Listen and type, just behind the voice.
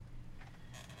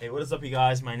Hey, what is up, you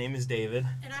guys? My name is David.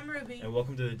 And I'm Ruby. And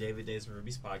welcome to the David Days and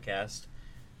Ruby's podcast.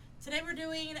 Today we're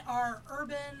doing our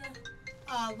Urban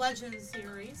Legends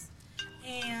series.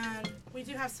 And we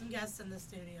do have some guests in the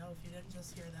studio, if you didn't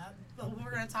just hear that. But we're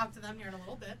going to talk to them here in a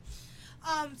little bit.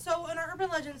 So in our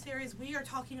Urban Legends series, we are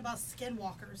talking about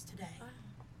Skinwalkers today.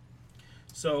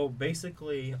 So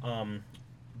basically,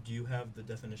 do you have the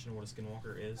definition of what a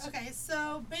skinwalker is? Okay,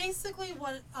 so basically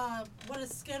what a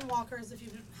skinwalker is, if you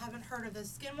haven't heard of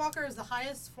this, skinwalker is the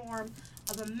highest form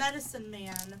of a medicine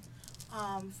man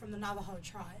from the Navajo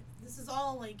tribe. This is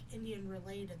all like Indian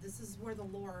related. This is where the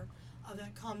lore of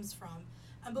it comes from.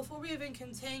 And before we even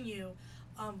continue,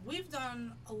 we've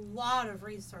done a lot of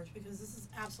research because this is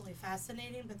absolutely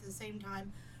fascinating, but at the same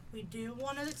time, we do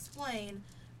want to explain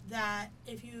that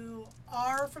if you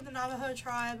are from the Navajo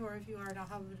tribe, or if you are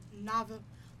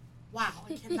wow,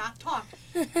 I cannot talk.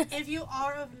 If you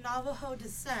are of Navajo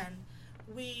descent,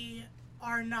 we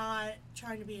are not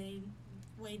trying to be in any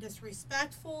way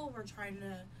disrespectful. We're trying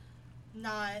to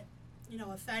not,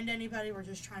 offend anybody. We're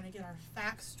just trying to get our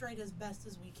facts straight as best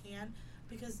as we can,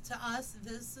 because to us,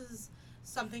 this is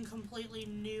something completely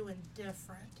new and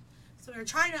different. So we're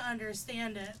trying to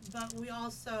understand it, but we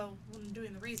also, when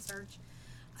doing the research,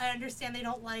 I understand they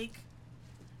don't like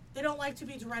to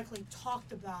be directly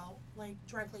talked about, like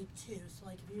directly to. So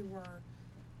like if you were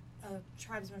a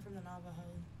tribesman from the Navajo,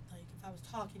 like if I was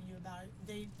talking to you about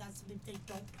it, that's something they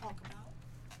don't talk about.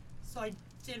 So I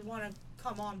did want to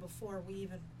come on before we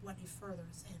even went any further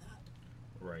and say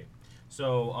that. Right.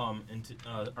 So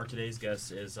our today's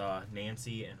guest is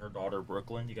Nancy and her daughter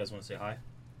Brooklyn. You guys want to say hi?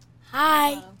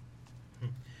 Hi.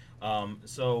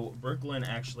 So Brooklyn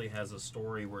actually has a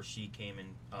story where she came in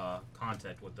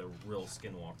contact with the real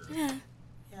skinwalker. Yeah.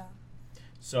 Yeah.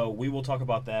 So we will talk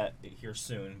about that here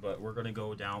soon, but we're going to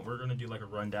go down. We're going to do like a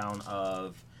rundown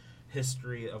of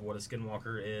history of what a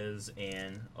skinwalker is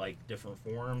and like different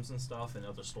forms and stuff and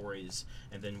other stories,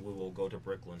 and then we will go to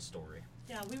Brooklyn's story.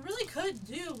 Yeah, we really could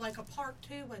do like a part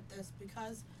 2 with this,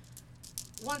 because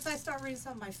once I start reading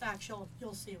some of my facts,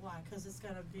 you'll see why. Because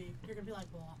you're gonna be like,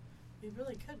 well, we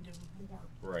really could do more.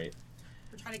 Right.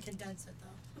 We're trying to condense it though.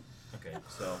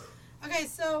 Okay,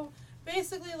 so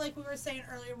basically, like we were saying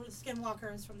earlier, with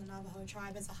skinwalkers from the Navajo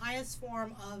tribe, it's the highest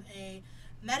form of a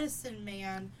medicine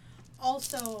man.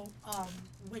 Also,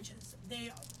 witches.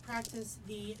 They practice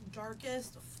the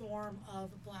darkest form of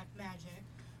black magic.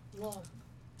 Well,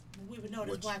 we would know it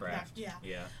as black magic.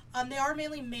 Yeah. They are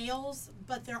mainly males,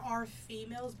 but there are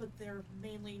females, but they're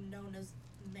mainly known as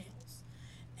males.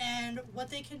 And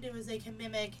what they can do is they can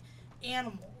mimic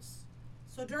animals.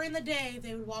 So during the day,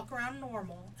 they would walk around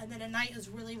normal, and then at night is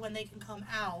really when they can come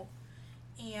out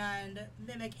and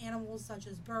mimic animals such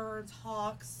as birds,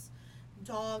 hawks,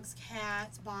 dogs,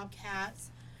 cats, bobcats.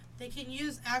 They can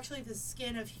use actually the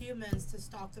skin of humans to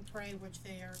stalk the prey, which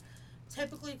they are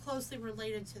typically closely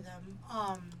related to them.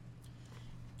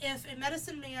 If a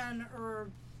medicine man or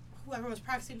whoever was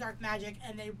practicing dark magic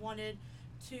and they wanted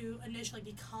to initially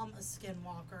become a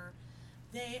skinwalker,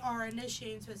 they are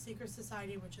initiated to a secret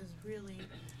society, which is really,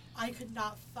 I could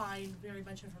not find very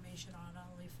much information on. I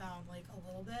only found like a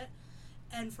little bit.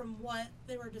 And from what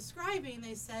they were describing,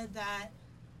 they said that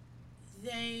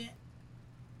they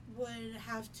would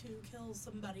have to kill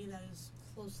somebody that is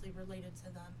closely related to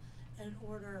them in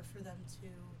order for them to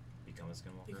become a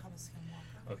skinwalker.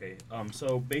 Okay. Okay.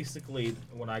 So basically,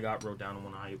 what I got wrote down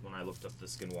when I looked up the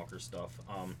skinwalker stuff,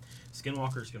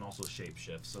 skinwalkers can also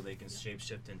shapeshift. So they can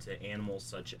shapeshift into animals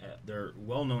such as, they're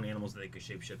well-known animals that they could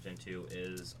shapeshift into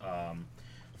is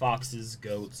foxes,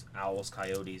 goats, owls,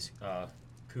 coyotes,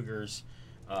 cougars,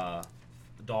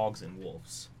 dogs, and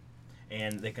wolves.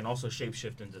 And they can also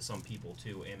shapeshift into some people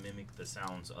too and mimic the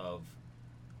sounds of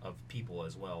people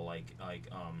as well. Like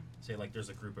say like there's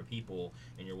a group of people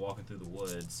and you're walking through the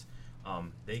woods,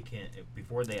 they can,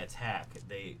 before they attack,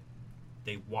 they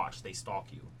watch, they stalk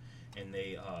you, and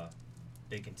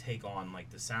they can take on like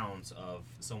the sounds of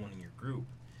someone in your group.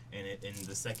 And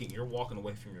the second you're walking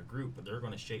away from your group, they're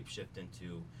going to shapeshift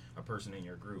into a person in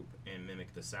your group and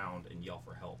mimic the sound and yell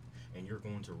for help. And you're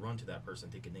going to run to that person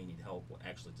thinking they need help. Well,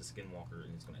 actually, it's a skinwalker,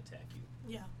 and it's going to attack you.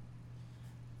 Yeah.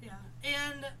 Yeah.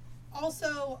 And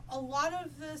also, a lot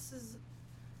of this is,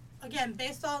 again,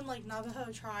 based on, like, Navajo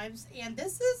tribes. And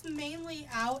this is mainly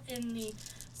out in the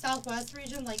southwest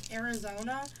region, like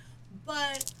Arizona.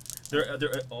 But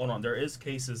hold on. There is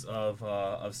cases of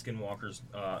skinwalkers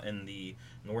in the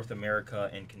North America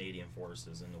and Canadian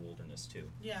forests in the wilderness too.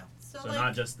 Yeah. So like,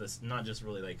 not just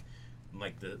really like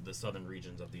the southern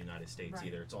regions of the United States right.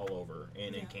 either. It's all over,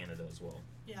 and in Canada as well.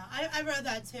 Yeah, I read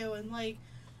that too, and like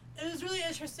it was really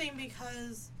interesting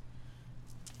because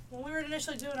when we were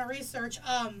initially doing our research,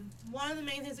 one of the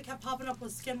main things that kept popping up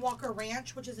was Skinwalker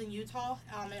Ranch, which is in Utah.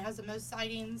 It has the most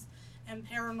sightings and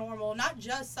paranormal, not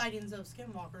just sightings of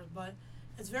skinwalkers, but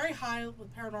it's very high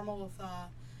with paranormal with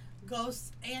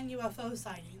ghosts and UFO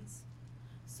sightings.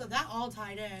 So that all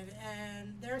tied in,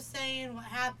 and they're saying what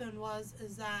happened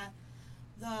is that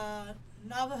the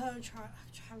Navajo tribe,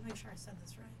 I'm trying to make sure I said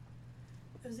this right.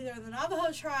 It was either the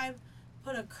Navajo tribe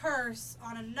put a curse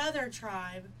on another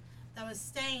tribe that was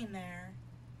staying there,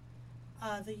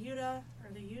 the Utah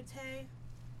or the Ute,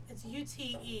 it's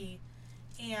UTE,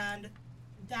 and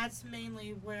that's mainly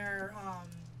where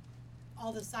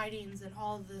all the sightings and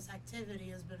all of this activity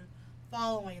has been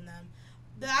following them.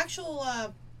 The actual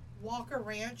Walker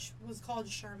Ranch was called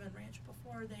Sherman Ranch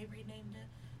before they renamed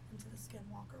it into the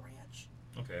Skinwalker Ranch.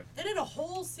 Okay. They did a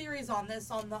whole series on this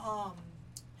on the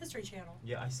History Channel.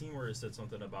 Yeah, I seen where it said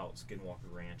something about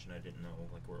Skinwalker Ranch, and I didn't know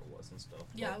like where it was and stuff.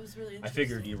 Yeah, but it was really interesting. I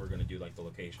figured you were gonna do like the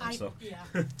location.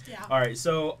 Yeah. All right,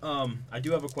 so I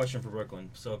do have a question for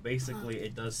Brooklyn. So basically,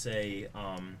 it does say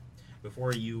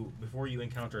before you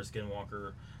encounter a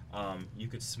Skinwalker, you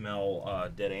could smell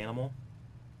dead animal.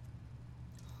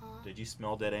 Did you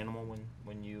smell dead animal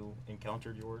when you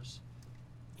encountered yours?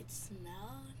 It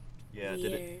smelled weird.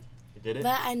 It did it?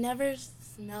 But I never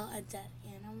smell a dead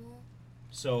animal.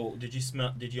 So did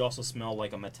you also smell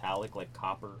like a metallic, like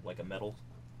copper, like a metal?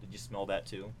 Did you smell that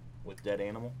too with dead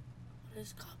animal? What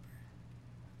is copper?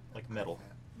 Like metal.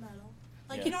 Metal.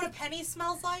 Like Yeah. you know what a penny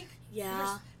smells like?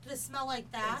 Yeah. Did it smell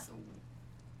like that?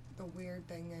 The weird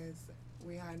thing is,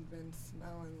 we had been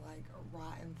smelling like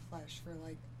rotten flesh for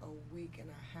like a week and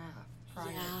a half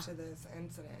prior to this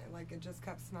incident. Like, it just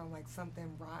kept smelling like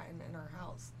something rotten in our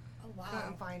house. Oh wow.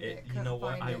 Couldn't find It- it. you know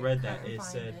what? I read that. It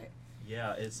said-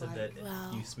 Yeah, it said that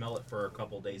Wow. you smell it for a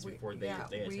couple days before they attack.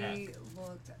 We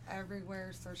looked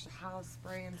everywhere, searched the house,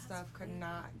 spray and stuff, could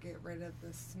not get rid of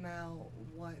the smell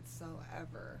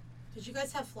whatsoever. Did you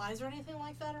guys have flies or anything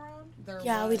like that around? There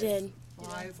Yeah, we was did.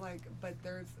 flies, but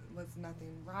there was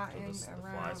nothing rotten The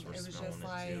around. flies were It was smelling just it,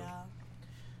 like, too. Yeah.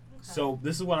 Okay. So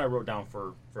this is what I wrote down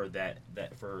for that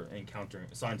for encountering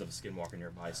signs of a skinwalker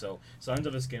nearby. So signs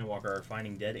of a skinwalker are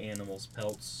finding dead animals,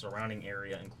 pelts, surrounding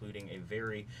area, including a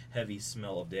very heavy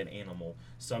smell of dead animal.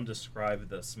 Some describe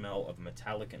the smell of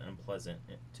metallic and unpleasant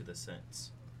to the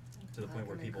sense, to the I point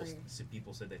where can people agree.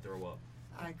 people said they throw up.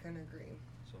 I can agree.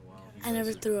 So wow. you I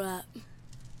never guys- threw up.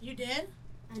 You did?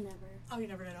 I never. Oh, you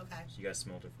never did. Okay. You guys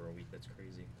smelled it for a week. That's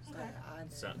crazy. Okay. I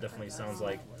did. So- definitely That sounds smell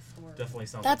like- was horrible. Definitely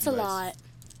sounds. That's a like you guys, lot.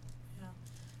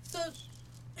 So,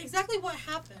 exactly what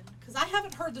happened? Because I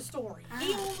haven't heard the story.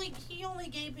 He only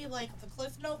gave me like the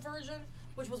Cliff Note version,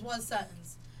 which was one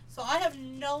sentence. So I have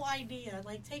no idea.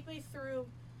 Like, take me through.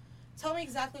 Tell me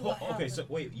exactly what happened. Okay, so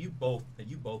wait, you both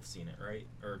seen it, right?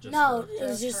 Or just No, her? it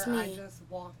was just her. I me. just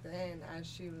walked in as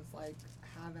she was like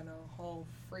having a whole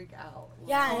freak out.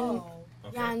 Yeah, and- Oh.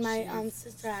 Okay. Yeah, and my She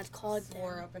sister had called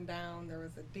swore them. up and down there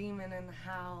was a demon in the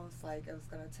house, like it was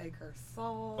gonna take her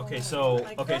soul. Okay, Oh so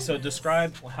my okay, so goodness.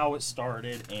 describe how it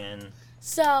started and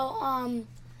So,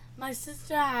 my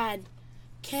sister had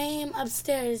came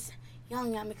upstairs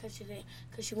yelling at me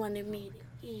because she wanted me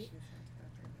to eat.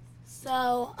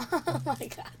 So, oh my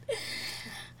god.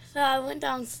 So I went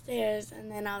downstairs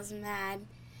and then I was mad,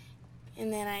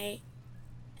 and then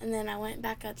I went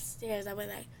back upstairs. I went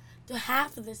like to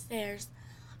half of the stairs.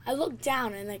 I looked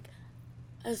down and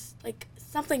like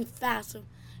something fast. So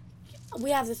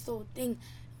we have this little thing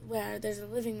where there's a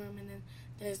living room and then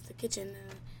there's the kitchen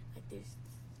and like these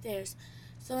stairs.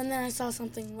 So and then I saw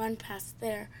something run past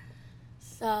there.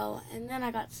 So and then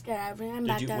I got scared. I ran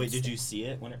back downstairs. did you see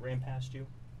it when it ran past you?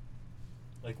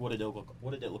 Like what did it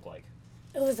look like?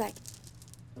 It was like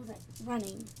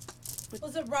running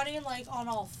Was it running like on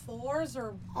all fours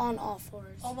or on all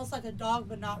fours. almost like a dog,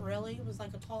 but not really? It was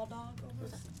like a tall dog.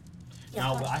 Almost? Yeah.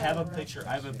 Now I have a picture.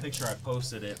 I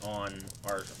posted it on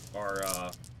our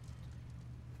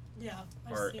Yeah.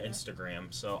 I've our seen it.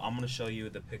 Instagram. So I'm gonna show you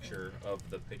the picture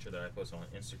that I posted on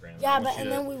Instagram. Yeah, I want but you and to-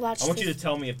 then we watched. I want you this- to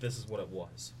tell me if this is what it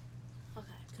was. Okay.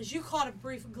 Because you caught a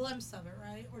brief glimpse of it,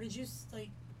 right? Or did you like?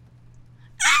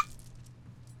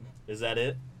 Is that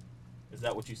it? Is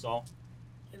that what you saw?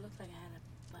 It looked like I had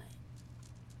a butt.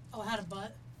 Oh, it had a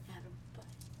butt. I had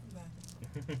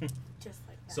a butt, Okay. just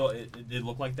like that. So it did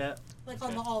look like that. Like on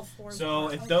Okay. the all fours. So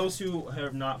part. if Okay. those who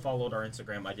have not followed our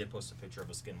Instagram, I did post a picture of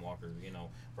a skinwalker,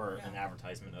 for an Yeah.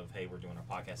 advertisement of, hey, we're doing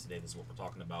a podcast today, this is what we're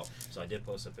talking about. So I did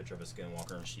post a picture of a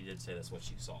skinwalker, and she did say that's what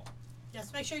she saw.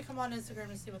 Yes, make sure you come on Instagram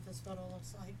and see what this photo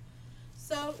looks like.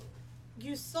 So,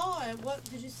 you saw it. What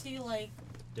did you see? Like,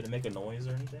 Did it make a noise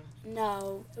or anything?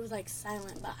 No, it was like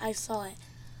silent, but I saw it.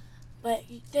 but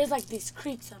there's like these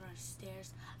creeks on our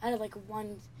stairs. I had like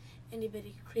one itty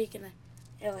bitty creek, and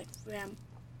it like ran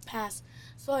past.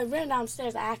 So I ran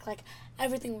downstairs. I act like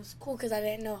everything was cool because I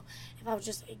didn't know if I was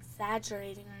just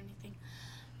exaggerating or anything.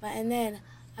 And then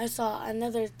I saw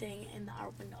another thing in our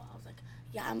window. I was like,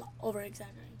 yeah, I'm over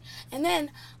exaggerating. And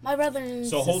then my brother and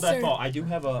So sister. hold that thought. I do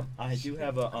have a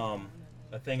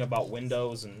thing about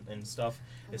windows and stuff.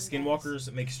 The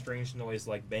Skinwalkers make strange noise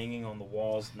like banging on the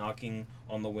walls, knocking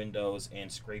on the windows,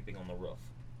 and scraping on the roof.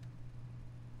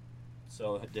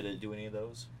 So did it do any of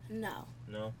those? No.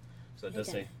 No. So it does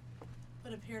say.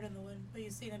 But appeared in the window. But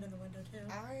you've seen it in the window too.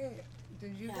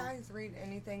 Did you guys read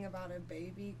anything about a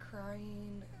baby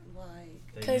crying, like?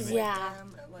 Because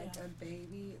Like a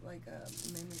baby, like a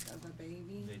mimic of a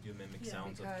baby. They do mimic Yeah.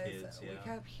 sounds of kids. We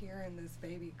kept hearing this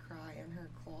baby cry in her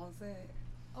closet.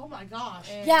 Oh my gosh.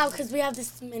 And Yeah, because we have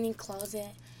this mini closet.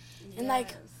 And,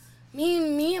 like,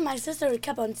 Me and my sister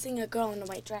kept on seeing a girl in a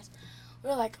white dress.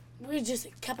 We just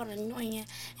kept on annoying it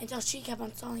until she kept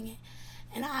on stalling it.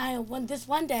 And this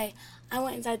one day, I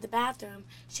went inside the bathroom.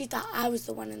 She thought I was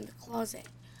the one in the closet.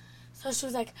 So she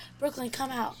was like, Brooklyn,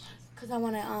 come out. Because I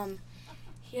want to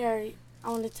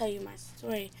tell you my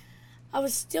story. I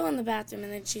was still in the bathroom,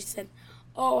 and then she said,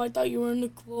 oh, I thought you were in the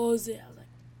closet. I was like,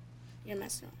 you're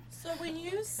messing around. So when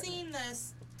you seen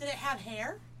this, did it have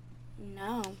hair?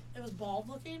 No. It was bald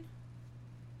looking?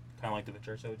 Kind of like the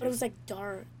picture I showed you. But it was like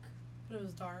dark. But it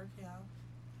was dark, yeah.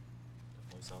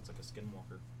 Definitely sounds like a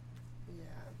Skinwalker.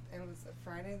 Yeah, it was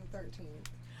Friday the 13th.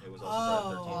 It was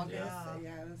also Friday the 13th. August,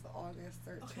 yeah, it was August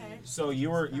 13th. Okay. So you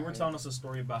were telling us a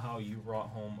story about how you brought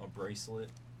home a bracelet.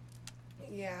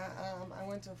 Yeah, I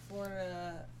went to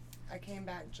Florida. I came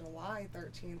back July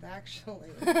 13th, actually.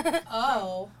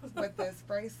 Oh. With this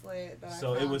bracelet that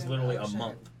So I found it was in literally the a ocean.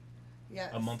 month. Yes.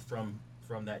 A month from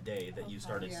that day that you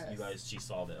started. Yes. She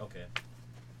saw that. Okay.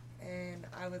 And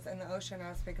I was in the ocean. I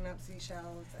was picking up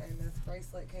seashells, and this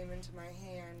bracelet came into my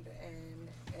hand, and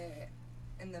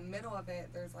in the middle of it,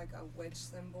 there's like a witch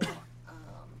symbol. I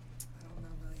don't know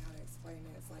really how to explain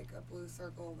it. It's like a blue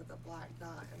circle with a black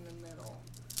dot in the middle.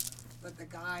 But the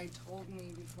guy told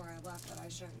me before I left that I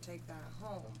shouldn't take that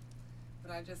home.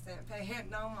 But I just didn't pay it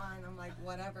no mind. I'm like,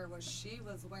 whatever. Well, she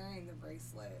was wearing the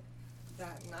bracelet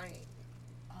that night.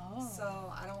 Oh.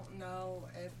 So I don't know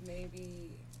if maybe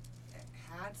it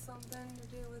had something to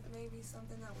do with maybe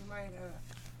something that we might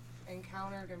have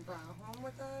encountered and brought home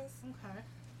with us. Okay.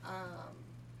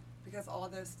 Because all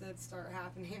this did start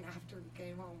happening after we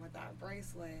came home with that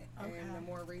bracelet. Okay. And the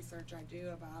more research I do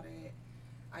about it,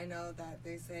 I know that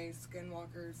they say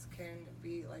skinwalkers can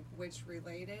be like witch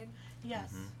related.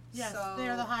 Yes. Mhm. Yes. So- They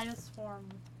are the highest form.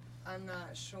 I'm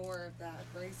not sure if that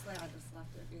bracelet, I just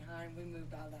left it behind. We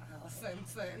moved out of that house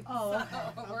since then. Oh, okay.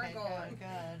 So we're Okay, gone.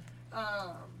 Good.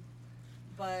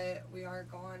 But we are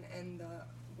gone, and the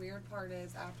weird part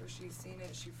is after she's seen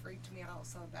it, she freaked me out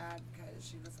so bad because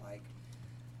she was like,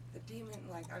 the demon,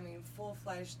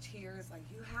 full-fledged tears, like,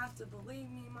 you have to believe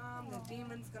me, Mom, the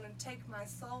demon's gonna take my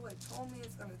soul, it told me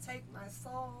it's gonna take my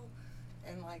soul,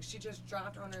 and like, she just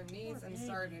dropped on her knees Poor and baby.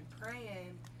 started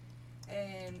praying,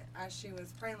 and as she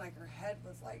was praying, like, her head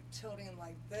was like tilting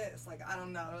like this, like, I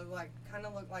don't know, it like, kind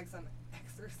of looked like some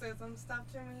exorcism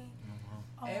stuff to me.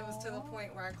 It was to the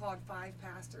point where I called 5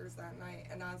 pastors that night,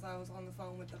 and as I was on the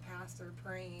phone with the pastor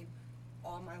praying,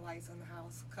 all my lights in the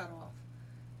house cut off,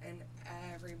 and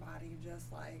everybody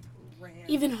just like ran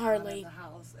Even out Harley. of the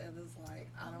house. It was like,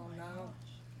 I don't know,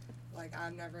 like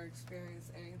I've never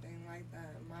experienced anything like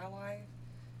that in my life,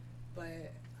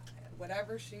 but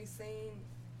whatever she's seen,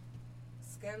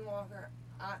 Skinwalker,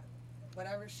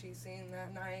 whatever she's seen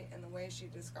that night and the way she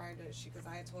described it, because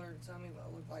I had told her to tell me what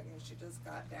it looked like, and she just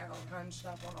got down, hunched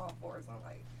up on all fours, and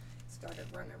like started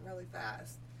running really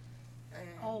fast. And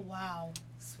Oh, wow.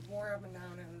 swore up and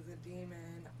down it was a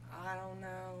demon. I don't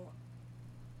know,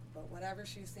 but whatever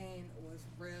she's seen was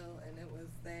real, and it was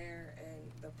there,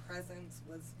 and the presence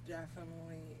was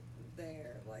definitely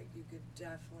there. Like you could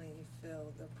definitely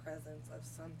feel the presence of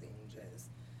something just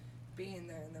being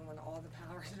there. And then when all the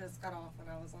power just got off and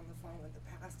I was on the phone with the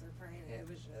pastor praying, it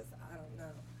was just, I don't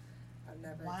know. I've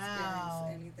never Wow. experienced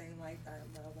anything like that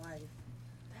in my life.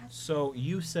 So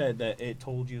you said that it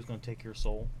told you it was going to take your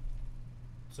soul.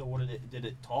 So what did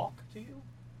it talk to you?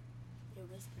 It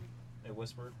whispered. It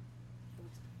whispered?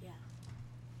 Yeah.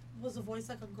 Was the voice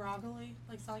like a groggly?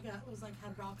 Like, sound like it was like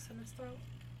had rocks in its throat?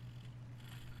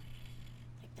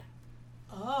 Like that.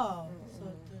 Oh. So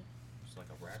It's like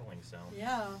a rattling sound.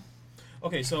 yeah.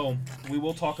 Okay, so we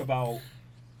will talk about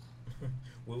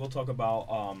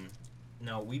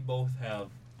now we both have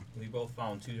we both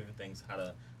found two different things how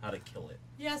to kill it.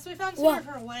 Yeah, so we found two Well-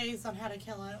 different ways on how to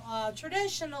kill it.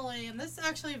 Traditionally, and this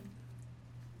actually,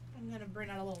 I'm going to bring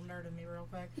out a little nerd in me real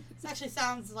quick. This actually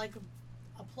sounds like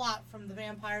a plot from the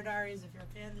Vampire Diaries. If you're a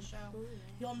fan of the show,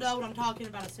 you'll know what I'm talking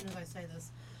about as soon as I say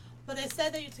this. But they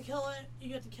said that you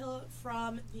have to kill it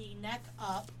from the neck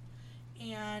up,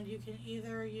 and you can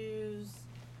either use,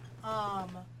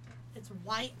 it's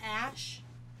white ash,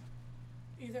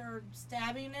 either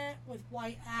stabbing it with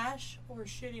white ash or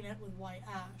shooting it with white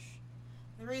ash.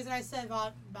 The reason I said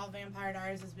about Vampire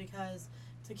Diaries is because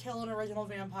to kill an original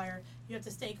vampire, you have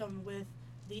to stake them with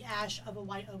the ash of a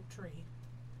white oak tree.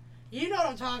 You know what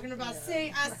I'm talking about. Yeah.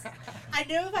 See, I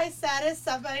knew if I said it,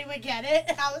 somebody would get it,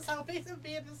 and I was hoping to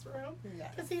be in this room, Yeah.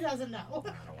 because he doesn't know.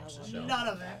 I don't watch the show. None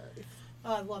of it.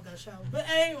 Oh, I love that show. But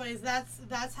anyways,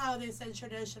 that's how they said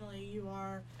traditionally you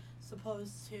are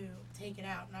supposed to take it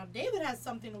out. Now, David has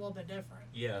something a little bit different.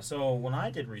 Yeah, so when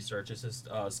I did research, it says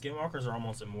skinwalkers are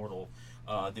almost immortal.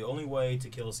 The only way to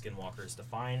kill a skinwalker is to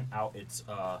find out its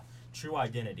true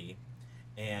identity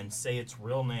and say its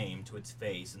real name to its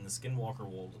face, and the skinwalker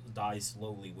will die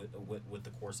slowly with the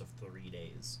course of 3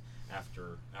 days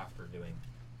after doing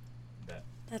that.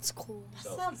 That's cool. That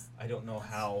So sounds. I don't know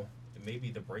how.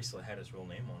 Maybe the bracelet had his real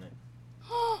name on it.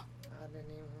 I didn't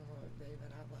even look,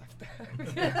 David. I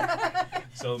left that.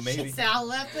 So maybe. She said I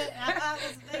left it. I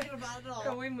wasn't thinking about it at all.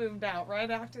 And we moved out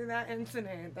right after that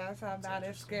incident. That's how bad it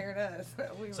interesting. scared us.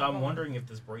 We So were I'm going. wondering if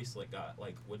this bracelet got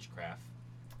like witchcraft,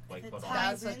 like If it put on.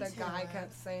 ties That's what the into guy it.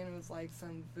 kept saying. It was like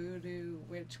some voodoo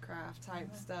witchcraft type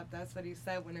stuff. That's what he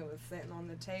said when it was sitting on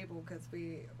the table, because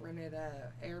we rented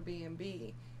a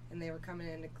Airbnb and they were coming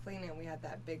in to clean it. We had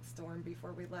that big storm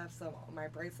before we left, so all my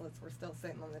bracelets were still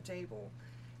sitting on the table.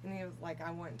 And he was like, I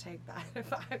wouldn't take that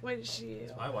if I was you.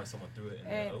 That's probably why someone threw it in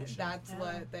the And ocean. that's Yeah.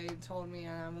 what they told me,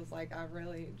 and I was like, I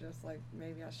really just like,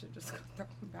 maybe I should just go throw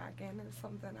them back in or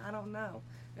something. I don't know.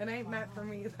 It ain't meant for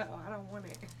me though. I don't want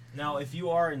it. Now, if you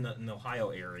are in the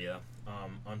Ohio area,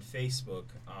 on Facebook,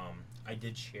 I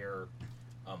did share.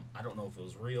 I don't know if it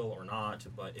was real or not,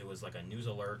 but it was like a news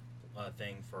alert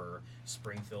thing for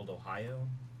Springfield, Ohio.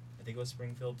 I think it was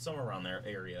Springfield, somewhere around there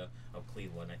area of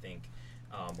Cleveland, I think,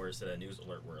 where it said a news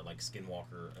alert where like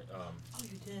Skinwalker. Oh,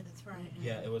 you did. That's right.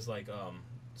 Yeah, it was like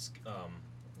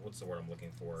what's the word I'm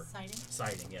looking for? Sighting.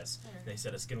 Sighting, yes. Sure. They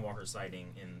said a skinwalker sighting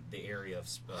in the area of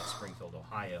Springfield,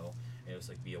 Ohio. And it was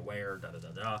like, be aware, da da da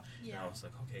da. Yeah. And I was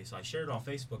like, okay, so I shared it on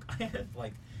Facebook. I had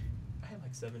like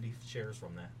 70 shares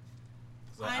from that.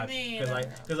 I mean-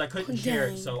 because I couldn't share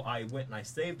it, Dang. so I went and I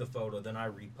saved the photo. Then I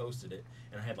reposted it,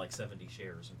 and I had like 70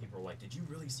 shares. And people were like, "Did you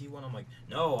really see one?" I'm like,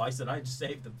 "No." I said I just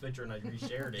saved the picture and I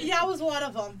reshared it. Yeah, I was one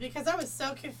of them because I was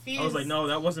so confused. I was like, "No,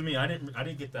 that wasn't me. I didn't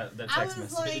get that I text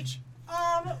was message."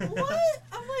 what? I'm like,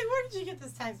 where did you get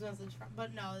this text message from?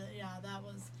 But no, yeah, that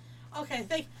was okay.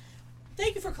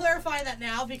 Thank you for clarifying that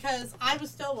now, because I was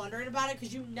still wondering about it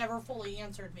because you never fully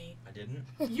answered me. I didn't.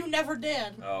 You never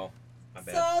did. Oh, my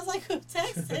bad. So I was like, who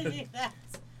texted you that?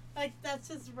 Like, that's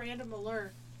just random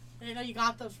alert. I didn't know you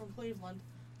got those from Cleveland.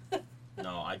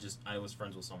 No, I was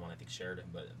friends with someone I think shared it,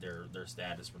 but their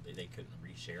status where they couldn't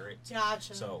reshare it.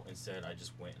 Gotcha. So instead, I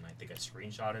just went and I think I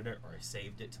screenshotted it or I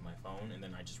saved it to my phone and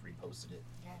then I just reposted it.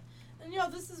 Okay.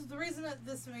 And this is the reason that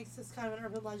this makes this kind of an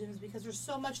urban legend, is because there's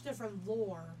so much different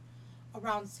lore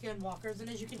around skinwalkers, and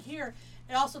as you can hear,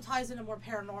 it also ties into more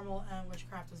paranormal and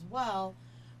witchcraft as well,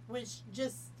 which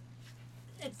just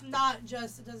it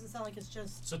doesn't sound like it's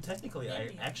just So technically,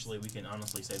 Indians. we can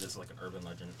honestly say this is like an urban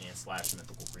legend and /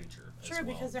 mythical creature. As true, well.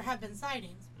 because there have been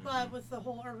sightings. But Mhm. with the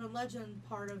whole urban legend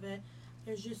part of it,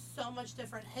 there's just so much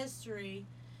different history,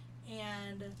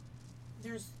 and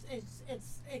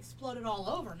it's exploded all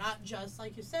over, not just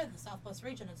like you said in the Southwest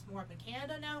region. It's more up in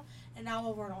Canada now, and now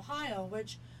over in Ohio,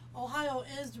 which Ohio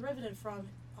is derivative from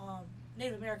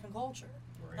Native American culture.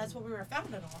 Right. That's what we were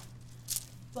founded on.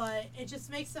 But it just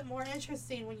makes it more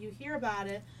interesting when you hear about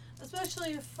it,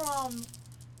 especially from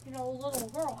a little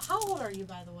girl. How old are you,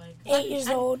 by the way? 'Cause 8 years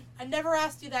I old. I never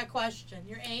asked you that question.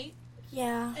 You're 8?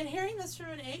 Yeah. And hearing this from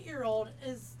an 8-year-old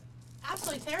is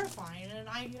absolutely terrifying. And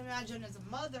I can imagine as a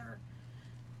mother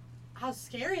how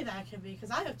scary that can be,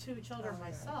 because I have 2 children Oh, yeah.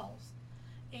 myself.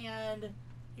 And,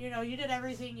 you did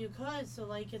everything you could. So,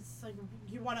 like, it's like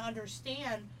you want to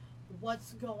understand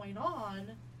what's going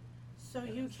on so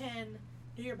you can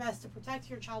do your best to protect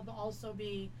your child, but also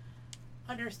be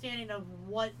understanding of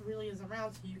what really is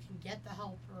around so you can get the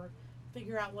help or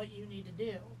figure out what you need to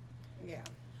do. Yeah.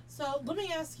 So let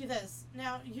me ask you this.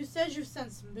 Now, you said you've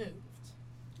since moved,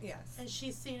 Yes. and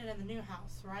she's seen it in the new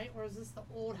house, right? Or is this the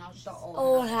old house? The she's- old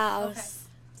Old Okay. house.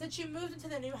 Since you moved into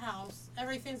the new house,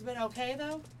 everything's been okay,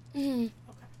 though? Mhm.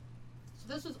 Okay.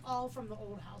 this was all from the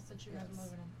old house that you guys were Yes.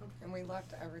 living in. Okay. And we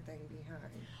left everything behind.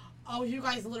 Oh, you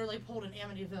guys literally pulled an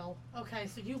Amityville. Okay,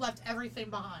 so you left everything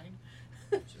behind.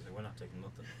 She's like, we're not taking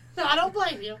nothing. I don't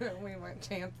blame you. We weren't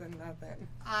chancing nothing.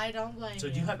 I don't blame you. So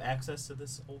do you have access to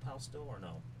this old house still, or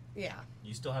no? Yeah.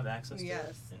 You still have access to it?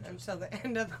 Yes. Interesting. Until the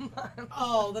end of the month.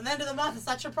 Oh, the end of the month is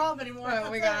not your problem anymore.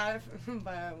 But we That's got,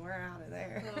 but we're out of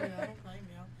there. it. Oh, yeah, I don't blame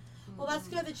you. Well, that's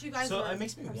good that you guys So are it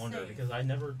makes me are wonder safe. because I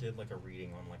never did like a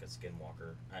reading on like a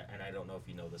skinwalker, and I don't know if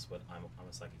you know this, but I'm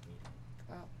a psychic medium.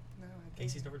 Oh, no, I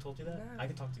Casey's never told you that? No. I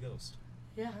can talk to ghosts.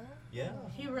 Yeah. Yeah.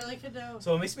 He really could know.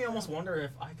 So it makes me almost wonder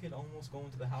if I could almost go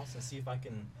into the house and see if I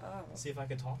can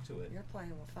talk to it. You're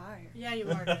playing with fire. Yeah, you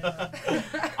are, David.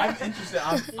 I'm interested.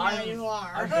 Yeah, you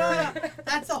are. I'm very,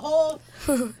 That's a whole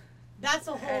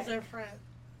different.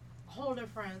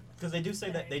 because they do say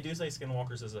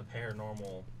skinwalkers is a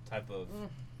paranormal type of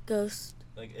Ghost.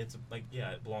 like it's like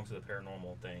it belongs to the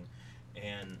paranormal thing,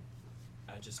 and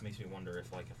it just makes me wonder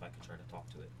if I could try to talk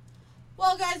to it.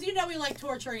 Well, guys, you know we like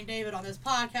torturing David on this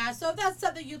podcast, so if that's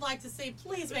something you'd like to see,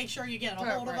 please make sure you get a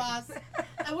hold of us,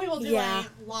 and we will do a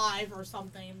live or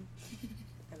something.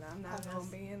 And I'm not Oh, going yes.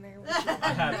 to be in there with you.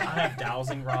 I have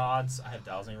dowsing rods.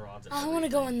 I want to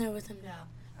go in there with him.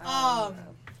 Yeah.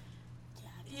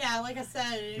 Yeah, like I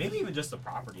said. Maybe even just the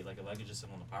property. Like if I could just sit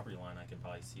on the property line, I could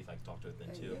probably see if I could talk to it then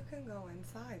too. You can go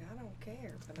inside. I don't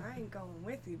care, but I ain't going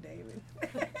with you, David.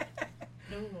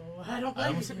 No, I don't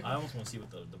I blame you. almost want to see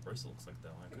what the bracelet looks like though.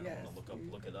 I kind of Yes, want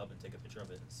to look it up and take a picture of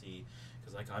it and see,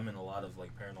 because like I'm in a lot of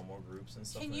like paranormal groups and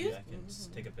stuff. Can Maybe you- I can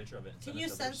take a picture of it. And Can send you it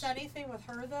to sense others. anything with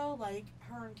her though, like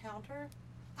her encounter?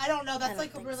 I don't know. That's don't like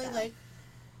a think really so. like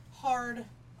hard.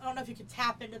 I don't know if you could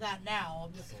tap into that now.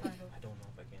 I'm just kind of. I don't know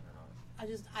if I can or not.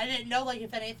 I didn't know like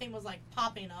if anything was like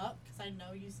popping up because I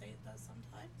know you say it does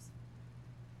sometimes.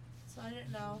 So I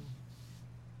didn't know.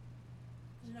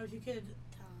 I didn't know if you could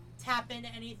tap into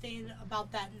anything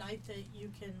about that night that you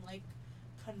can like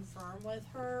confirm with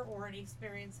her, or any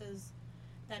experiences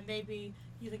that maybe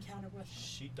you've encountered with her.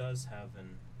 She does have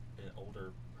an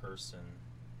older person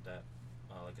that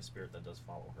like a spirit that does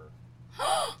follow her.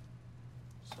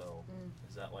 So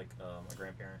is that like a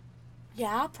grandparent?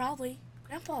 Yeah, probably.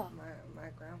 Grandpa. My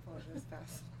grandpa just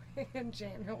passed away in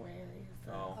January.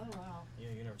 So Oh. Oh wow. Yeah,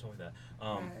 you never told me that.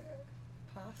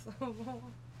 possible.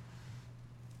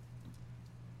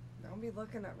 Don't be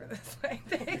looking over this way.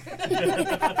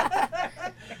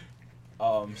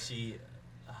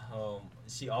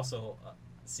 She also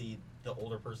see the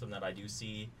older person that I do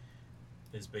see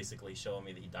is basically showing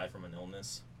me that he died from an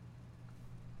illness.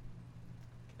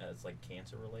 It's like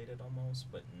cancer related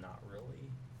almost, but not really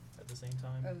at the same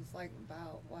time. It was like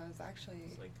actually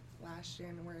It's like last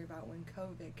January, about when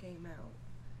COVID came out,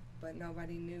 but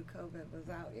nobody knew COVID was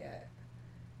out yet.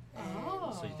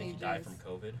 Oh. so you think he he died just-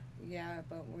 from COVID? Yeah,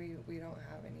 but we don't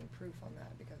have any proof on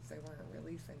that because they weren't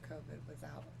releasing COVID was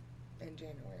out in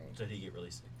January. So did he get really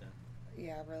sick then?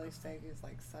 Yeah, really sick. He was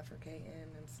like suffocating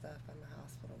and stuff in the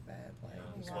hospital bed. Like, Yeah,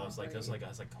 he so I was couldn't like, breathe. I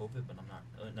was like COVID, but I'm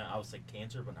not. No, I was like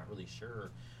cancer, but not really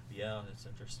sure. But yeah, it's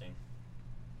interesting.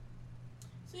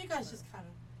 So you guys just kind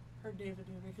of heard David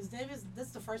do it because this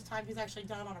is the first time he's actually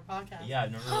done on our podcast. Yeah,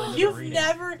 I've never really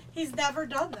done a reading. He's never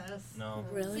done this. No.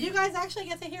 So Really? you guys actually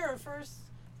get to hear it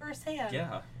firsthand.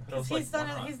 Yeah. I Because was he's like, done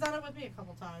why it. not? He's done it with me a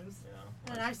couple times,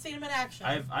 Yeah. and I've seen him in action.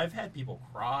 I've had people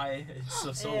cry.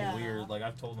 It's so Yeah. weird. Like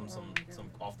I've told them Oh some my goodness.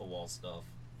 off the wall stuff.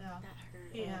 Yeah, That hurt.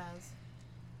 he has.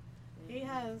 He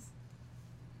has.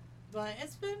 But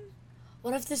it's been.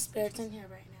 What if the spirit's in here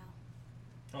right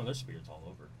now? Oh, there's spirits all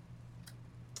over.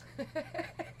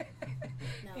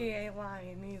 No. He ain't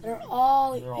lying either. They're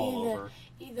all They're all over.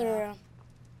 either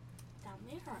down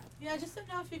there or up. Yeah, I just didn't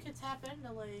know if you could tap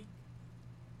into like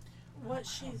what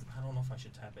she's. I don't know if I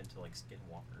should tap into like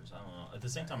skinwalkers. I don't know. At the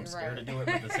same time, I'm Right. scared to do it,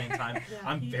 but at the same time, Yeah,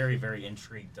 I'm he- very, very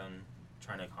intrigued on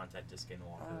trying to contact a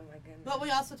skinwalker. Oh my goodness. But we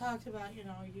also talked about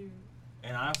you.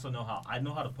 And I also know how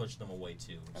to push them away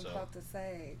too. I'm So about to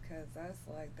say, because that's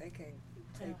like they can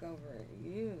take over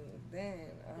you then.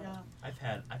 Yeah. I've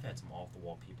had some off the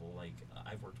wall people. Like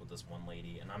I've worked with this one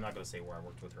lady, and I'm not gonna say where I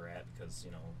worked with her at because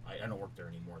I don't work there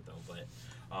anymore though. But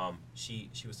she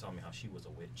was telling me how she was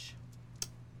a witch,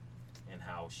 and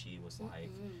how she was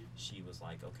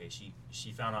like okay,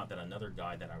 she found out that another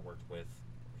guy that I worked with,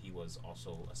 he was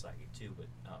also a psychic too, but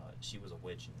she was a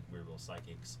witch and we were both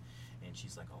psychics. And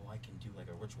she's like, oh, I can do like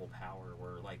a ritual power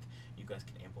where like you guys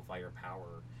can amplify your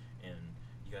power, and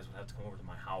you guys would have to come over to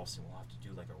my house and we'll have to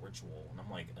do like a ritual. And I'm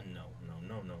like, no.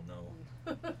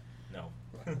 You're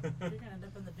gonna end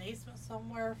up in the basement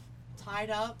somewhere,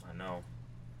 tied up. I know.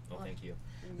 Oh, thank you.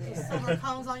 Some silver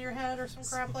cones on your head or some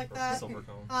crap like that. Silver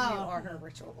cone. You are her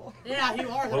ritual. Yeah, you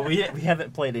are. Well, we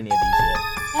haven't played any of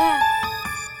these yet.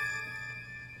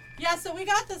 Yeah, so we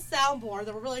got this soundboard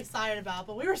that we're really excited about,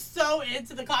 but we were so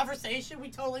into the conversation, we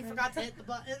totally forgot to hit the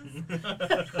buttons.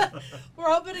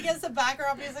 We're hoping to get some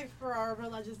background music for our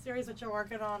Urban Legends series, which we're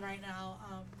working on right now,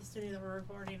 the studio that we're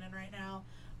recording in right now.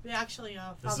 We actually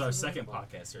this is our second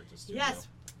podcast here at the studio. Yes.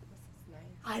 This is nice.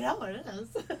 I know, it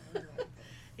is.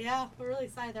 Yeah, we're really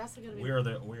excited. That's going to be... We are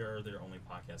their only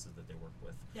podcast that they work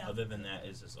with. Yeah. Other than that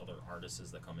is just other artists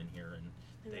that come in here and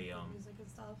they music and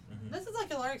stuff. Mhm. This is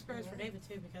like a learning experience for David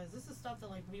too, because this is stuff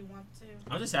that like we want to...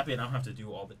 I'm just happy I don't have to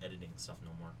do all the editing stuff no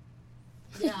more.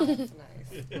 Yeah. That's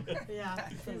nice. Yeah, That's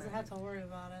he doesn't nice. have to worry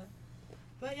about it.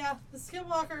 But yeah, the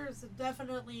Skinwalkers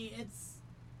definitely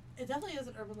it definitely is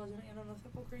an urban legend and a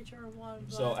mythical creature of one.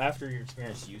 But So after your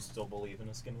experience, you still believe in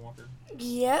a skinwalker?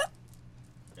 Yep.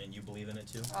 And you believe in it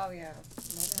too? Oh yeah.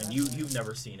 And you've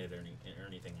never seen it or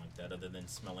anything like that other than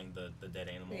smelling the dead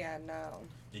animal? Yeah, no.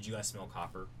 Did you guys smell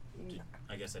copper?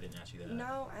 I guess I didn't ask you that.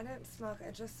 No, I didn't smoke.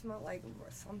 It just smelled like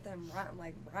something rotten,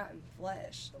 like rotten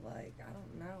flesh. Like I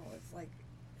don't know. It's like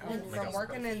Like from a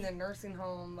working in smoky. the nursing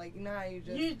home. Like you know how you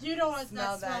just you know what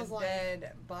smell that smells like.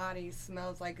 dead body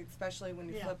smells like, especially when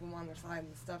you Yeah. flip them on their side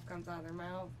and stuff comes out of their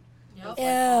mouth. Yep. It's Ew.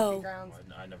 like coffee Oh, grounds.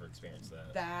 I never experienced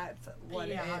that. That's what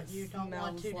Yeah, it you don't smells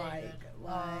want to, like. David.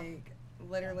 Like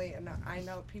literally, and I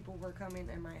know people were coming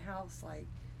in my house like,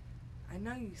 I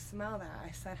know you smell that.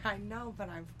 I said, I know, but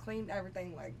I've cleaned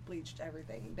everything, like bleached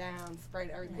everything down, sprayed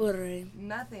everything. Literally.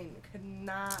 Nothing, could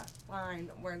not find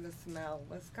where the smell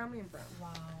was coming from.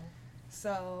 Wow.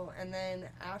 So, and then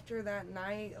after that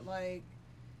night, like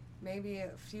maybe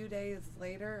a few days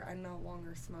later, I no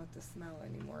longer smelled the smell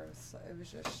anymore. It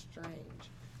was just strange.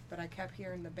 But I kept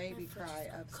hearing the baby cry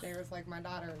upstairs. Like my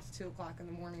daughter, it was 2 o'clock in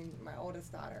the morning, my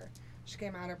oldest daughter. She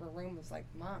came out of her room and was like,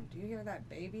 Mom, do you hear that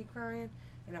baby crying?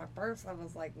 And at first I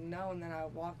was like, no. And then I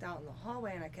walked out in the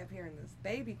hallway and I kept hearing this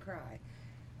baby cry.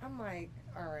 I'm like,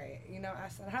 all right. You know, I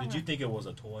said, I Did don't you think it was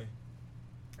a toy?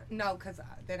 No, because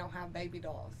they don't have baby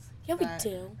dolls. Yeah, we that-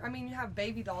 do. I mean, you have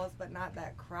baby dolls, but not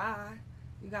that cry.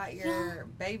 You got your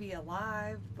baby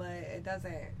alive, but it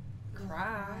doesn't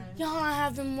cry. You know, I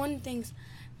have them one things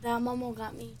that Momo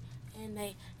got me, and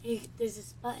there's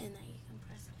this button that you can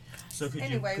press. So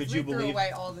Anyways, could we you threw believe?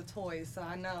 away all the toys, so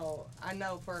I know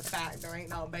for a fact there ain't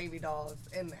no baby dolls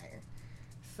in there.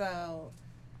 So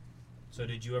So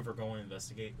did you ever go and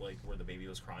investigate like where the baby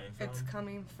was crying from? it's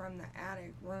coming from the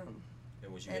attic room,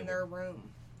 And was you in able- their room.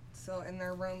 So in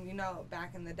their room, you know,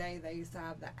 back in the day, they used to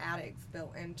have the attics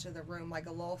built into the room, like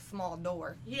a little small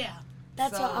door. Yeah.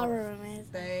 That's what So our room is.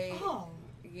 They, Oh.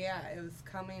 yeah, it was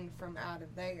coming from out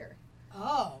of there.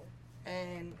 Oh.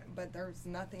 But there's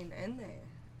nothing in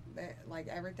there. Like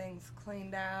everything's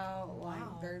cleaned out. Wow.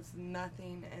 Like there's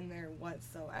nothing in there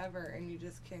whatsoever, and you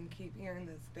just can keep hearing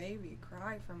this baby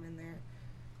cry from in there.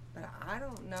 But I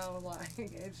don't know. Like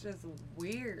it's just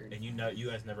weird. And you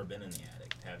guys never been in the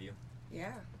attic, have you?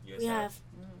 Yeah. You guys We have.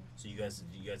 So you guys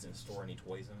didn't store any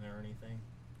toys in there or anything?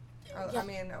 Yeah. I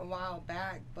mean, a while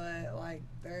back, but like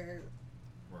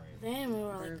Right. Then we were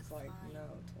like, there's like fine. no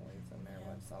toys in there Yeah.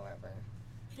 whatsoever.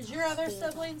 Did your other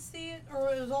siblings see it,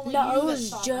 or it was only No, you it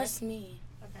was that saw just me.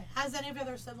 Okay. Has any of your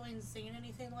other siblings seen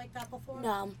anything like that before?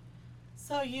 No.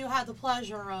 So you had the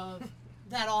pleasure of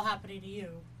that all happening to you.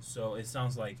 So it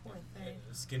sounds like Poor thing.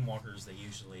 skinwalkers.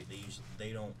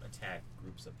 They don't attack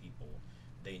groups of people.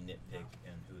 They nitpick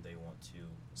and who they want to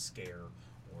scare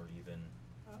or even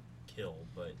kill.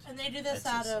 But And they do this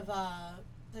That's out just- of,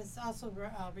 this also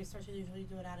researchers usually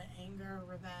do it out of anger,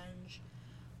 revenge,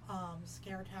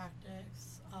 scare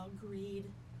tactics, greed.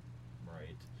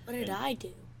 right. What did And- I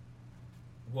do?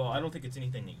 Well, I don't think it's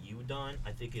anything that you've done.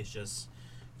 I think it's just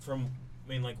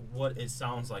like what it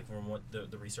sounds like from what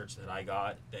the research that I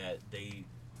got, that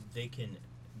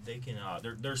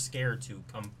they're scared to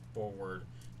come forward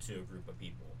to a group of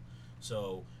people.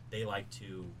 So they like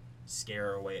to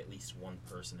scare away at least one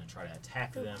person and try to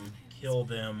attack them, kill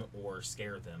them, or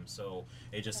scare them. So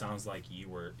it just sounds like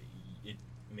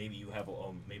maybe you have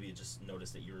maybe you just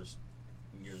noticed that you're just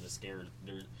scared.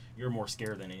 You're more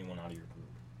scared than anyone out of your group.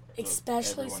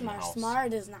 Especially everyone in the Smart. house.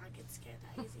 Smart does not get scared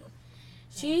that easy.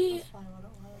 She, That's probably what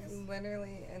it was.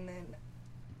 Literally, and then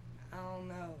I don't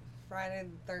know. Friday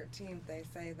the 13th, they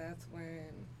say that's when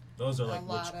Those are like a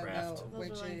lot witchcraft. of the Those are,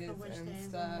 witches like, the witch and days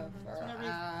stuff and are whatever.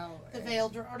 out. The and-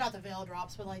 veil, or not the veil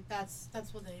drops, but like that's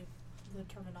what the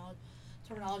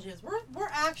terminology is. We're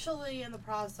actually in the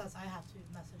process. I have to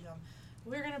message them.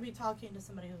 We're gonna be talking to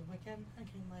somebody who's Wiccan and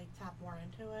can like tap more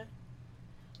into it.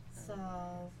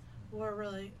 So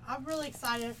I'm really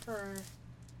excited for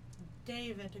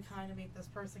David to kind of meet this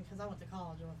person because I went to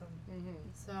college with him.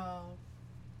 So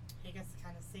he gets to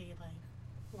kind of see like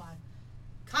who I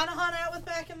kind of hung out with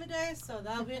back in the day. So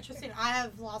that'll be interesting. I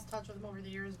have lost touch with him over the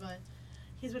years, but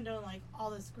he's been doing like all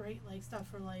this great like stuff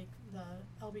for like the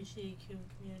LGBTQ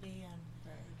community, and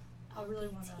I really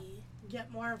want to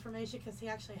get more information because he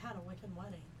actually had a Wiccan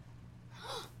wedding,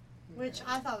 which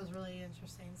I thought was really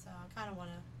interesting. So I kind of want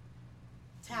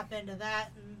to tap into that,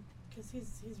 and because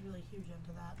he's really huge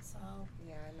into that. So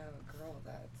yeah, I know a girl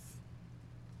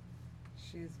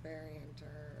she's very into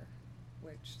her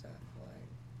witch stuff.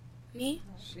 Like Me?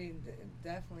 She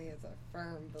definitely is a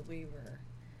firm believer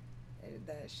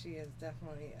that she is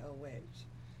definitely a witch.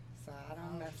 So I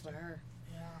don't mess with her.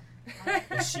 Yeah.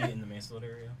 Is she in the Mansfield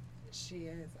area? She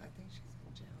is. I think she's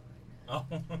in jail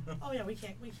right now. Oh. Oh yeah, we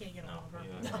can't get No, over.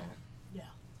 yeah, No. no. Yeah.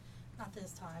 Not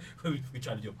this time. We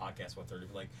tried to do a podcast with her.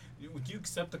 Like, would you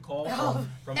accept a call Oh.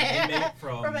 from an inmate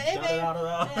from From an inmate?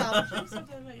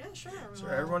 da-da-da-da-da? Yeah, sure.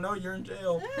 Sure, everyone know you're in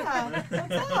jail. Yeah,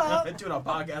 what's up? Doing a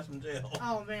podcast from jail.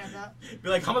 Oh man, that. Be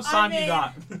like, how much time you mean-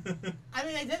 got? I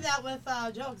mean, they did that with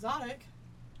Joe Exotic.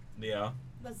 Yeah.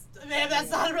 That's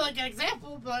not a really good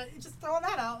example, but just throwing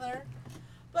that out there.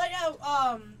 But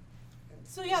yeah,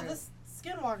 so yeah, this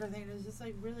Skinwalker thing is just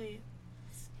like really,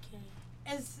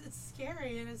 it's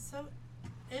scary and it's so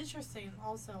interesting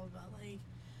also. But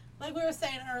like we were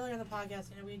saying earlier in the podcast,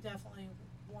 you know, we definitely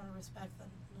want to respect the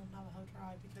Navajo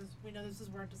tribe because we know this is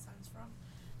where it descends from.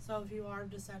 So if you are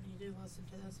of descent and you do listen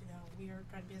to this, you know, we are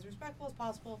trying to be as respectful as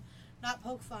possible, not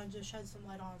poke fun, just shed some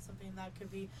light on something that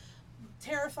could be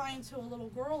terrifying to a little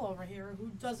girl over here who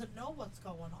doesn't know what's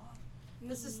going on.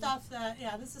 This is stuff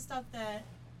that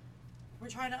we're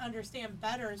trying to understand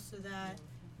better so that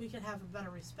we can have a better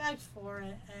respect for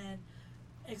it and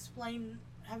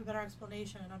have a better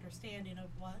explanation and understanding of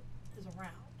what is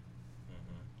around.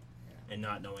 And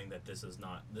not knowing that this is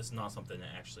not something that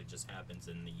actually just happens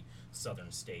in the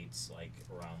southern states, like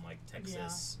around like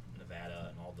Texas, Nevada,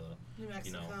 and all the New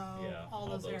Mexico, all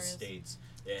those those areas. states.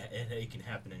 It can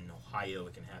happen in Ohio.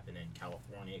 It can happen in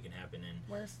California. It can happen in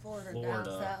Where's Florida? Florida.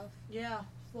 Down south. Yeah,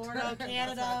 Florida, That's where I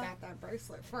Canada. got that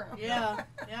bracelet from. Yeah.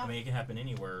 I mean, it can happen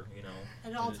anywhere, you know.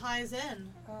 It all ties in.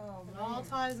 Oh, It all man.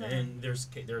 ties in. And there's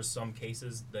some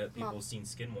cases that people have seen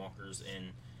skinwalkers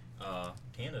in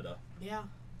Canada. Yeah,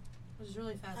 which is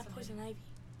really That poison fascinating.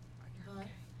 ivy.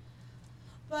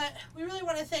 But we really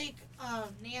want to thank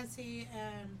Nancy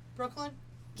and Brooklyn.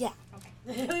 Yeah.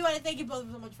 Okay. We want to thank you both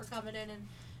so much for coming in and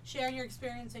sharing your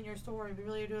experience and your story. We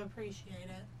really do appreciate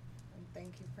it. And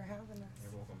thank you for having us.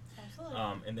 You're welcome.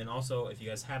 Absolutely. And then also, if you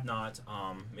guys have not,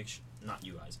 make sure, not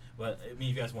you guys, but I mean,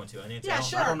 if you guys want to, Nancy, Yeah,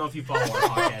 I don't know if you follow our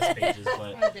podcast pages,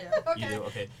 but I do. you do.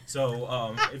 Okay.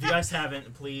 So if you guys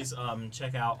haven't, please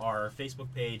check out our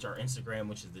Facebook page, our Instagram,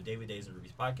 which is the David Days and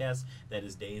Rubies podcast. That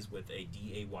is Days with a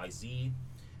D-A-Y-Z.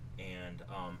 And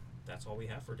that's all we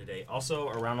have for today. Also,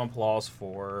 a round of applause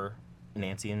for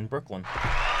Nancy and Brooklyn.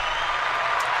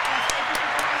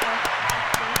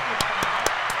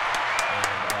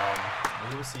 And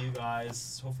we will see you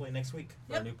guys hopefully next week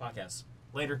for a new podcast.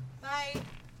 Later. Bye.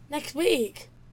 Next week.